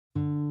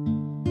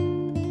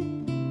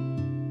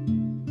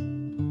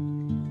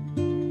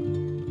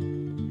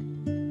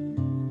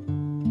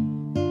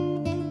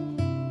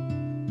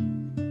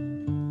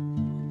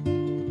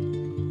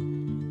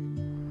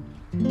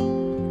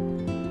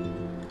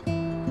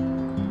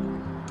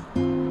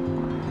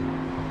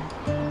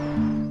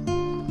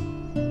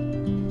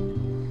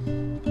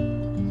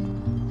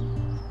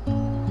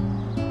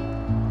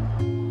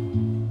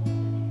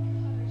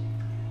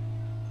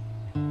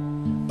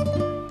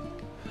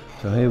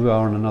So here we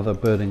are on another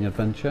birding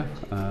adventure.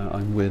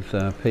 I'm with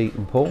Pete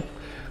and Paul.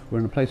 We're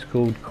in a place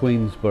called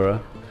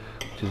Queensborough,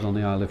 which is on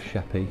the Isle of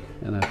Sheppey,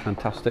 in a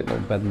fantastic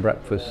little bed and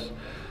breakfast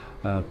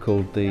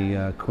called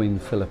the Queen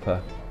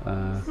Philippa.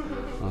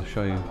 I'll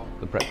show you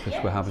the breakfast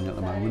we're having at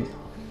the moment.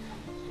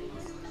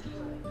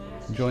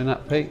 Enjoying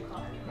that, Pete?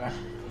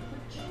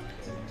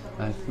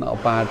 It's not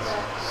a bad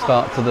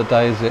start to the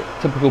day, is it?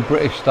 Typical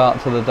British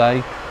start to the day.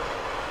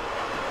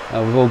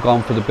 We've all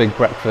gone for the big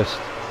breakfast.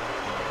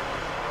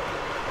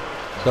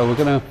 So we're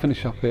going to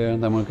finish up here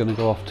and then we're going to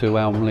go off to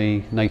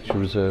Elmley Nature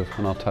Reserve,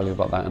 and I'll tell you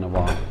about that in a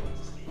while.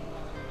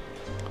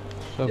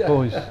 So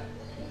boys,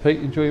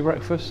 Pete, enjoy your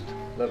breakfast?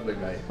 Lovely,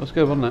 mate. That's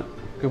good, wasn't it?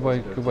 Good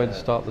way to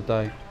start the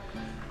day.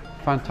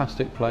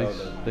 Fantastic place,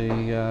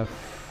 the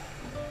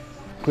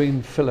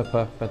Queen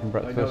Philippa bed and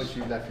breakfast. I noticed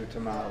you left your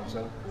tomatoes,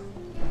 so.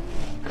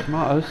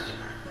 Tomatoes?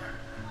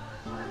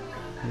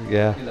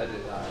 Yeah. You let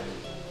it lie.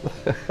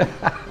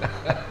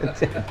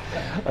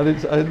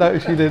 I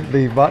noticed you didn't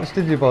leave much,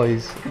 did you,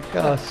 boys?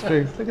 Gosh,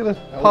 true. Look at the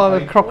pile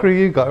of crockery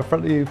you got in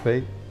front of you,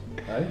 Pete.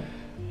 Hey?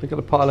 Look at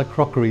the pile of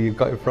crockery you've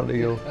got in front of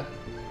you.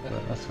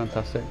 That's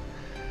fantastic.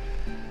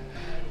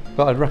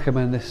 But I'd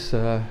recommend this,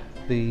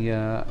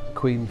 the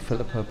Queen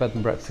Philippa bed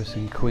and breakfast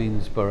in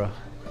Queensborough.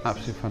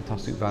 Absolutely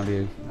fantastic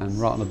value, and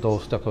right on the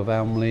doorstep of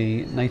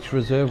Elmley Nature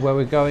Reserve, where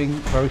we're going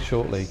very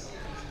shortly.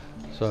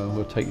 So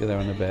we'll take you there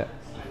in a bit.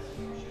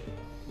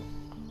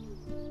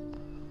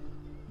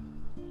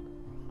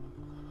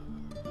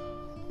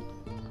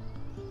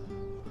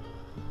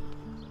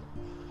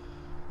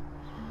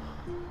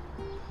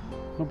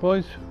 Well,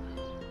 boys,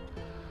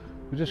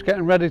 we're just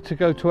getting ready to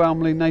go to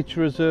Elmley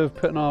Nature Reserve,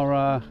 putting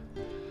our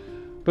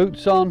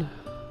boots on,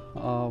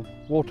 our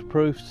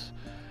waterproofs.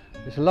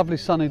 It's a lovely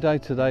sunny day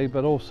today,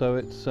 but also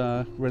it's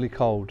really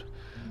cold.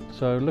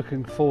 So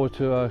looking forward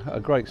to a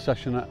great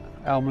session at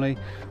Elmley.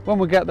 When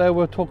we get there,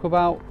 we'll talk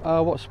about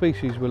what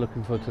species we're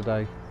looking for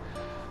today.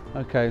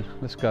 Okay,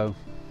 let's go.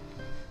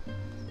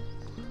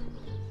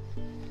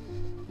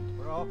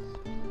 We're off.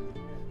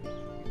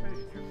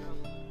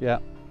 Yeah.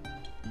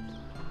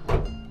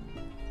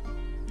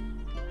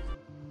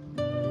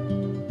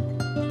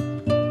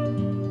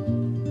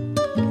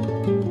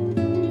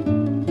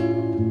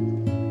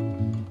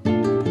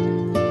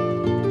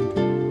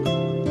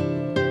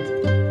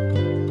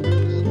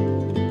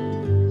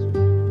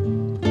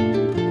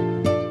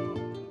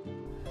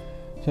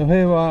 So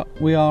here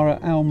we are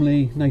at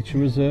Elmley Nature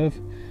Reserve.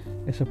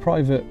 It's a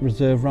private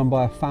reserve run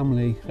by a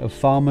family of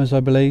farmers,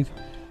 I believe.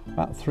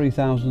 About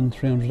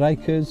 3,300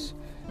 acres,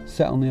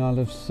 set on the Isle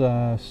of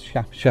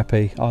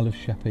Sheppey,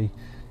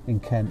 in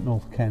Kent,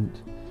 North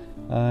Kent.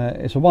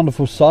 It's a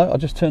wonderful site. I'll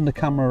just turn the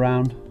camera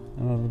around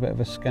and have a bit of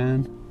a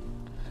scan.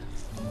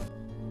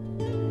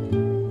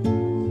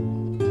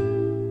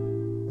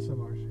 That's a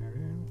marsh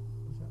area.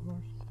 Is that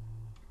marsh?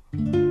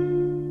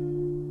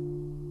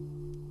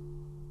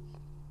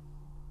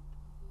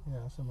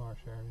 Yeah, it's a marsh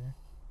area.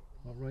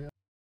 Right.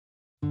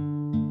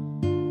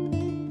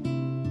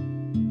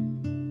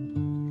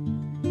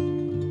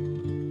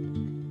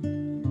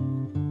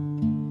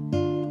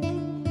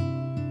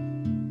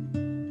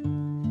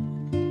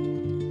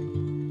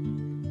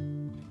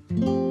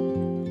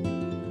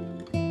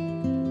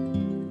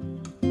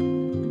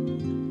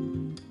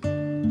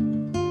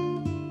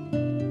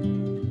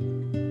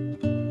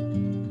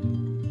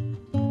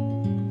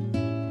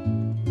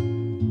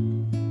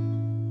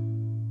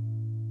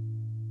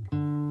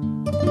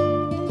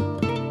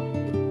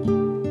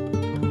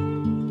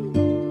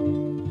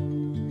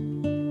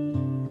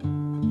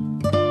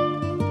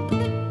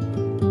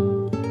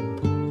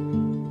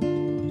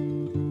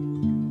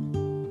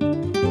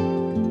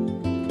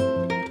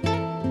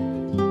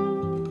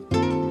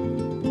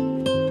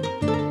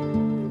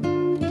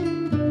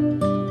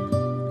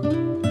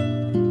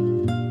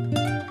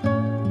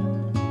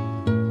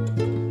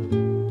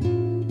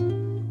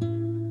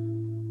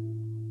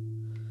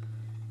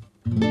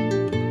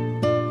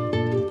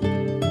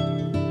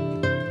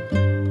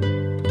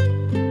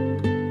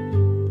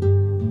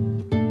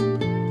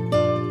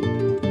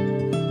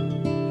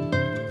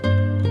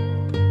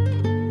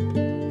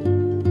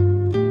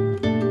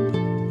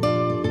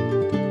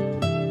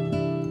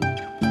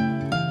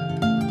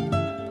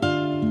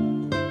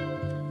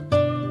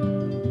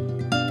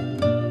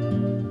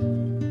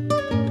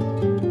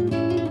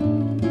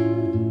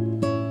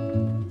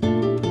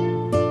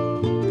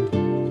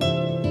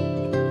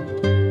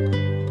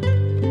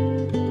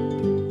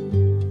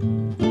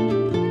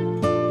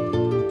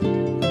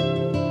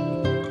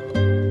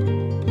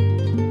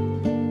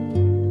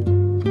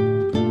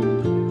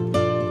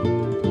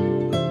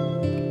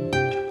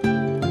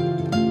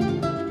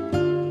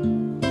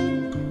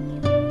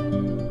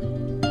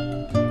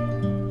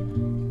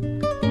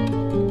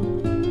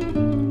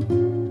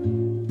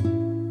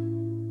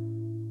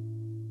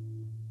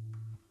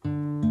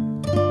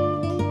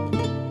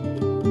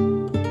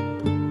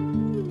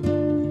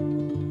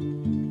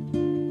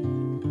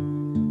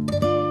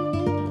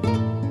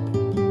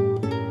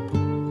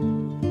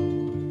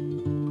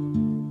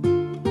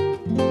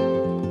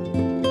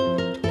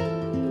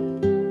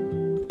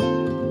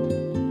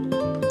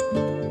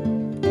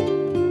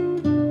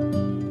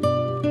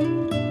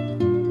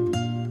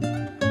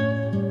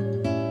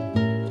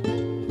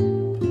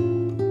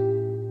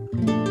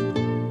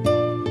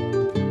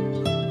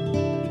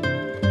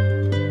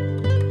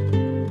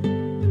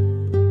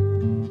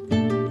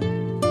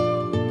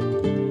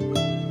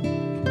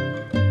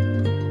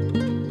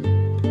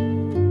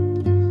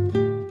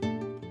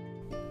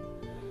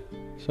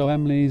 So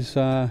Emley's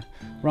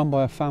run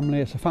by a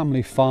family. It's a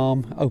family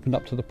farm, opened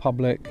up to the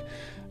public,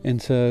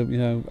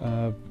 into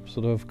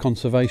sort of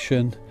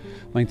conservation,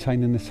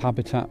 maintaining this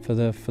habitat for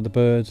the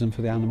birds and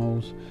for the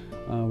animals.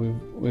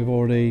 We've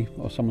already,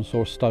 someone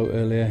saw a stoat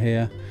earlier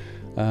here.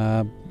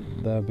 There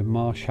have been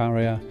marsh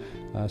harrier.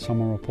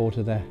 Someone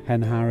reported a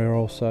hen harrier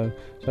also.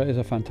 So it is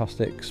a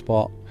fantastic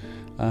spot.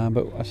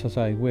 But as I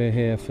say, we're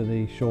here for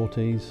the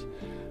shorties,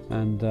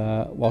 and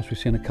whilst we've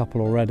seen a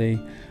couple already,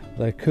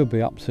 there could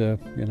be up to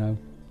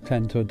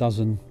 10 to a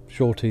dozen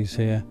shorties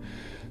here.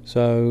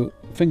 So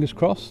fingers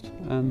crossed,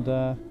 and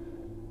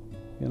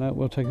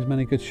we'll take as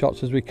many good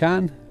shots as we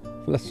can.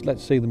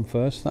 Let's see them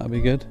first. That'll be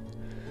good.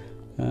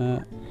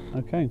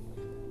 Okay.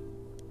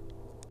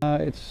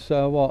 It's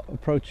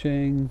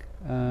approaching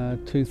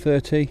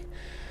 2:30,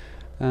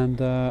 and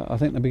I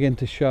think they begin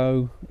to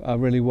show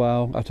really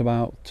well at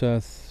about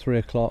 3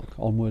 o'clock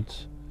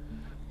onwards.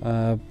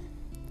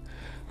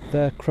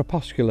 They're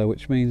crepuscular,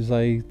 which means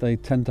they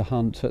tend to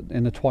hunt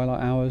in the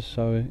twilight hours,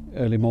 so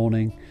early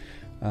morning,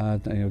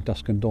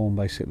 dusk and dawn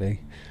basically,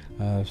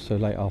 so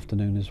late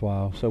afternoon as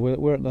well. So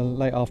we're at the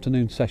late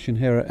afternoon session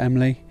here at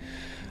Elmley,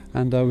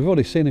 and we've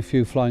already seen a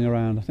few flying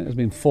around. I think there's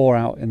been 4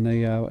 out in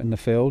the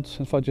fields.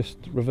 If I just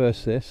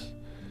reverse this,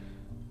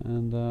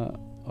 and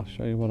I'll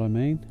show you what I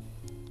mean.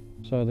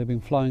 So they've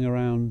been flying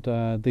around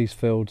these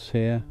fields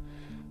here.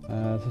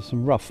 There's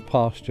some rough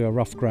pasture,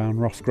 rough ground,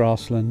 rough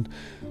grassland.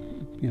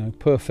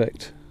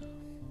 Perfect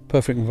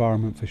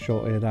environment for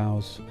short-eared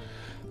owls.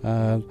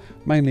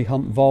 Mainly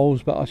hunt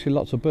voles, but actually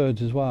lots of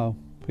birds as well.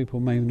 People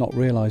may not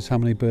realise how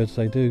many birds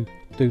they do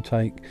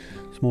take,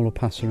 smaller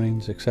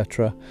passerines,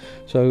 etc.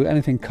 So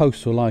anything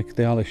coastal like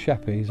the Isle of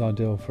Sheppey is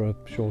ideal for a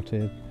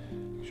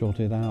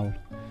short-eared owl.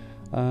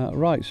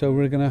 Right, so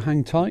we're going to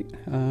hang tight,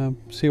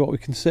 see what we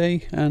can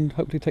see, and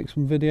hopefully take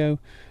some video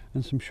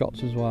and some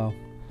shots as well.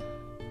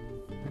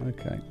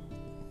 Okay.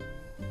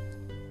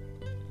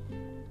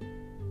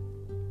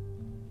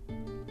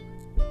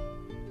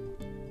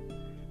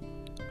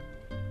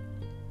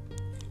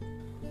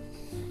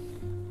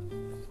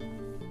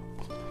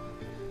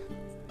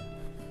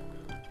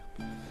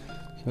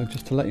 So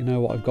just to let you know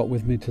what I've got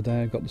with me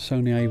today, I've got the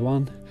Sony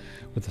A1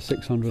 with the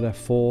 600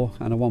 f4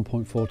 and a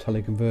 1.4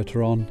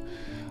 teleconverter on.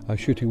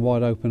 Shooting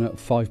wide open at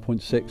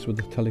 5.6 with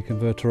the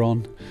teleconverter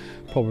on,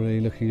 probably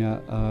looking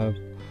at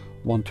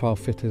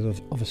 1/1250th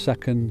of a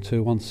second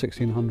to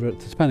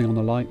 1/1600th, depending on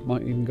the light.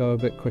 Might even go a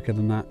bit quicker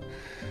than that.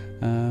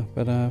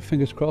 But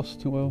fingers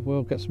crossed,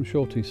 we'll get some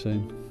shorties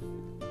soon.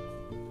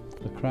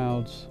 The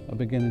crowds are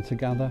beginning to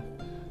gather.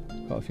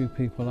 Got a few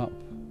people up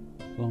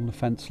along the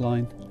fence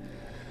line.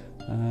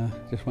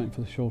 Just waiting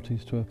for the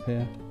shorties to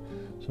appear.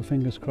 So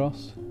fingers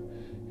crossed.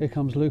 Here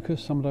comes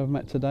Lucas, someone I've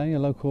met today, a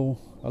local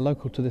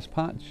to this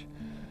patch,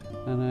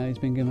 and he's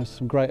been giving us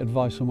some great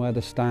advice on where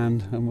to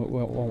stand and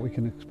what we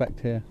can expect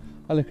here.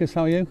 Hi Lucas,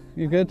 how are you?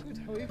 You good? Good,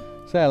 how are you?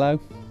 Say hello.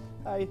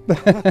 Hi.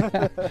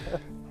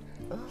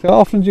 So how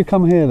often do you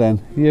come here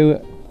then?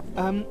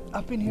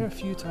 I've been here a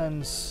few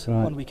times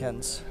Right. on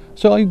weekends.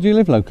 So do you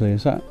live locally,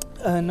 is that?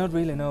 Not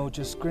really, no,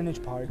 just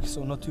Greenwich Park,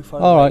 so not too far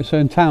All away. right, so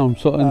in town,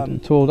 sort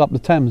of toward up the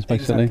Thames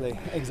basically.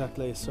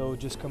 Exactly. So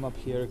just come up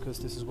here because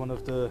this is one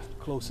of the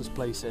closest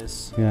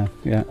places Yeah.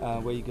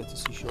 where you get to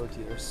see short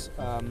ears.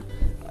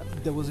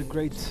 There was a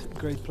great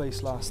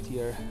place last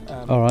year.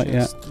 All right,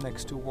 just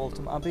next to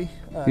Waltham Abbey.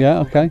 Yeah,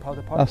 okay.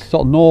 Powder Park. That's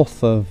sort of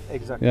north of.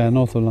 Exactly. Yeah,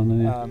 north of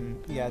London. Yeah.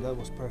 Yeah, that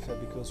was perfect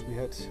because we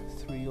had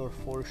 3 or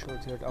 4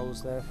 short-eared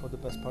owls there for the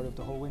best part of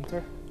the whole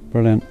winter.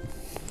 Brilliant.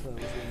 So it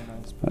was really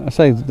nice. I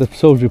say the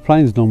Salisbury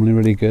Plain is normally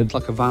really good. It's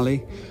like a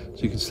valley,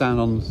 so you can stand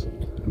on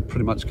and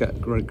pretty much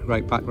get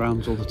great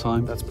backgrounds all the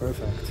time. That's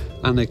perfect.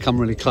 And they come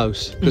really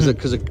close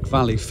because the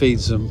valley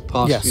feeds them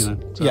past. Yes. So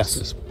Yes.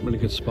 it's a really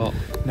good spot.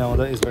 No,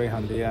 that is very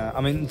handy, yeah.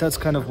 I mean, that's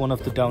kind of one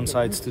of the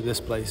downsides to this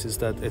place is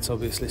that it's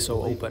obviously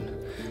so open.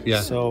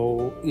 Yeah.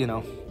 So,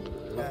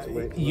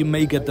 you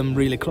may get them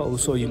really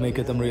close or you may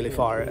get them really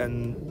far,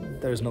 and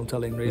there's no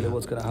telling really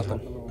what's going to happen.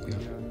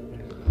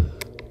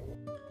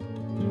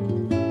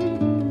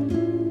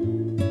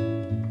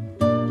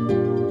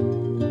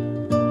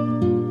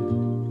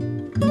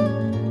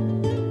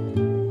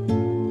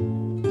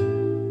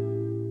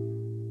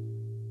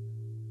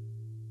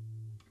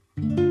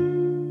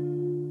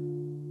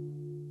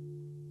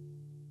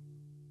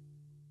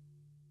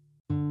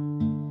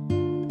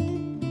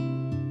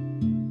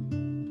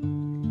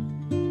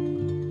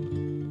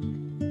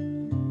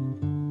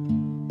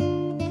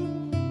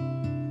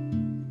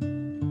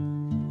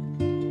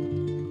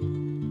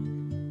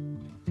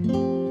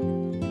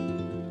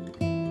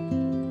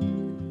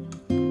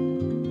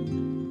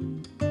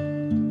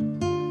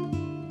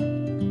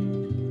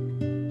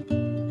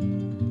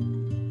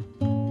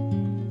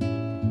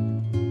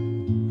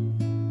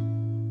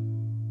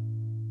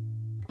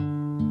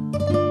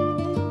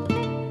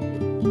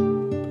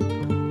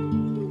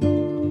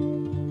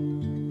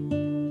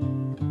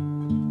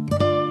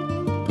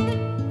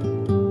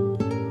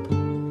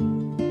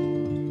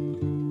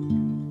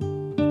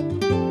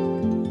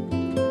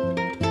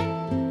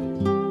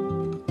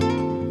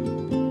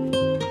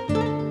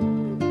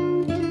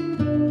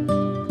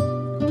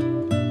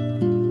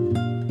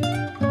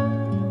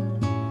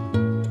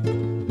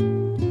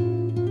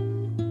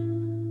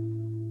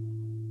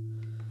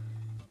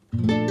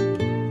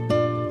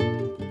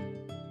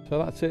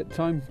 that's it.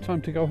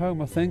 Time to go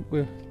home, I think.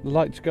 The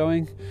light's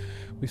going.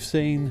 We've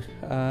seen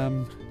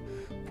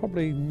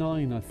probably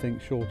 9, I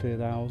think,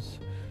 short-eared owls.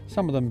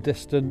 Some of them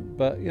distant,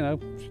 but you know,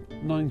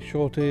 9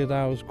 short-eared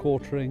owls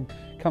quartering,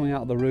 coming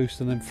out of the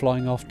roost and then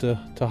flying off to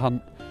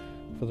hunt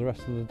for the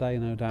rest of the day,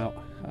 no doubt.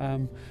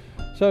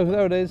 So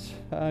there it is,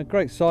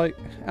 great site,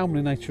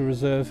 Elmley Nature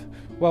Reserve,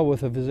 well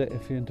worth a visit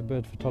if you're into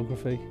bird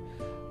photography.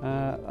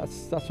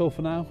 That's all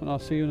for now, and I'll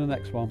see you in the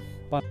next one.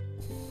 Bye.